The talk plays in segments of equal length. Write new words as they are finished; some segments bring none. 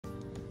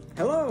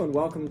Hello and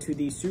welcome to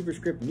the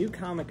Superscript New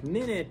Comic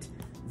Minute.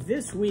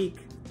 This week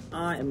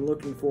I am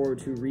looking forward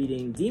to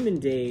reading Demon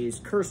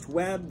Days Cursed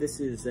Web. This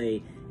is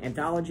an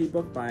anthology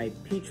book by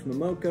Peach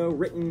Momoko,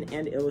 written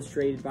and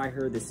illustrated by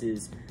her. This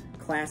is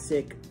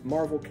classic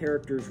Marvel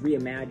characters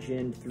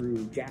reimagined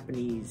through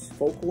Japanese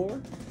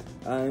folklore.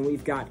 And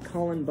we've got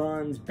Cullen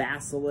Bunn's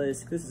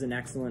Basilisk. This is an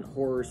excellent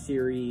horror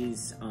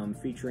series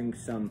featuring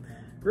some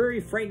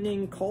very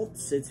frightening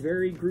cults. It's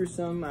very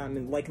gruesome.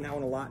 I'm liking that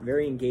one a lot.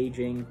 Very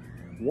engaging.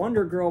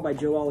 Wonder Girl by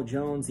Joelle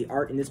Jones. The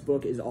art in this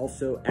book is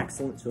also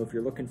excellent, so if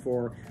you're looking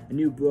for a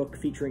new book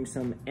featuring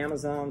some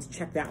Amazons,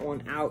 check that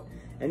one out.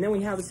 And then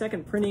we have the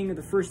second printing of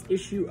the first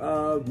issue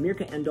of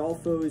Mirka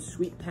Andolfo's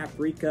Sweet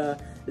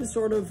Paprika. This is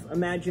sort of,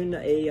 imagine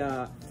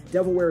a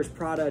Devil Wears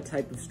Prada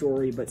type of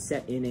story, but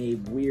set in a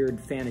weird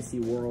fantasy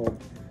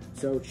world.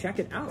 So check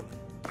it out.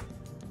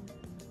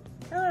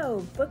 Hello!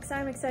 Books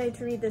I'm excited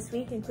to read this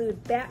week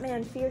include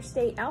Batman Fear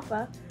State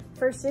Alpha,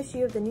 first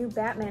issue of the new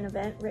Batman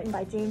event written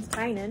by James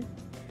Tynion.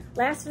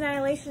 Last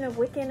Annihilation of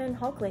Wiccan and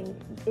Hulkling,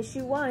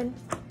 issue 1.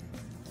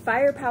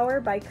 Firepower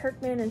by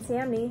Kirkman and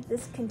Samney.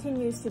 This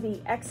continues to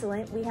be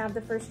excellent. We have the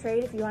first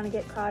trade if you want to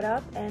get caught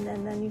up, and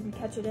then you can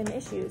catch it in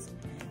issues.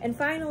 And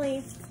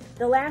finally,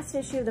 the last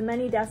issue of The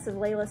Many Deaths of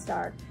Layla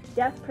Starr,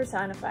 Death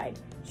Personified.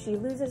 She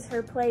loses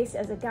her place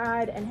as a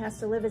god and has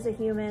to live as a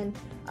human,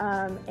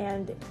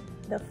 and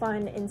the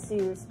fun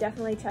ensues.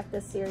 Definitely check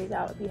this series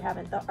out if you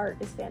haven't. The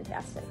art is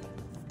fantastic.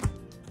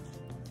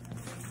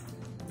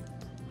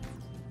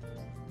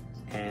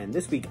 And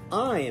this week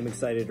I am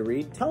excited to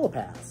read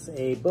Telepaths,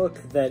 a book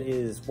that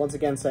is once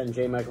again set in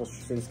J. Michael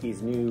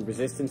Straczynski's new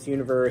Resistance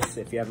universe.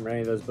 If you haven't read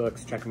any of those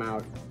books, check them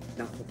out.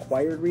 Not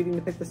required reading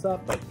to pick this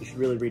up, but you should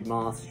really read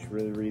Moss, you should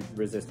really read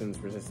Resistance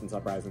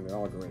Uprising, they're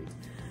all great.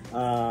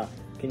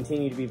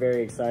 Continue to be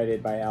very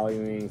excited by Al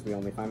Ewing's We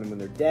Only Find Them When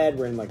They're Dead.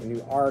 We're in like a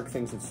new arc,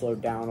 things have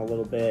slowed down a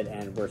little bit,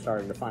 and we're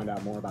starting to find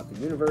out more about the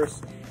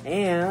universe.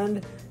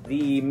 And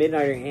the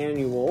Midnighter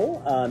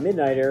Annual.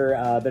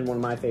 Midnighter, been one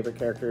of my favorite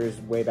characters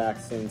way back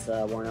since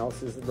Warren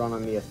Ellis's run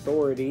on The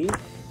Authority.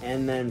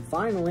 And then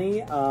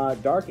finally,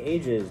 Dark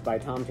Ages by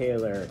Tom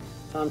Taylor.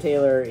 Tom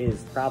Taylor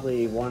is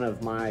probably one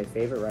of my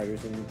favorite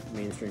writers in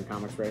mainstream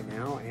comics right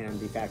now, and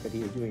the fact that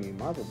he is doing a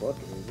Marvel book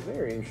is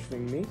very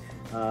interesting to me.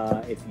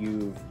 If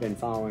you've been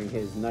following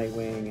his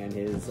Nightwing and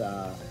his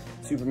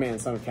Superman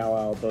Son of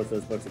Kal-El, both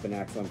those books have been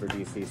excellent for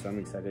DC, so I'm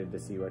excited to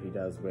see what he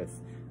does with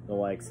the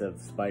likes of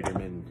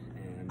Spider-Man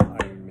and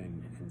Iron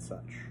Man and such.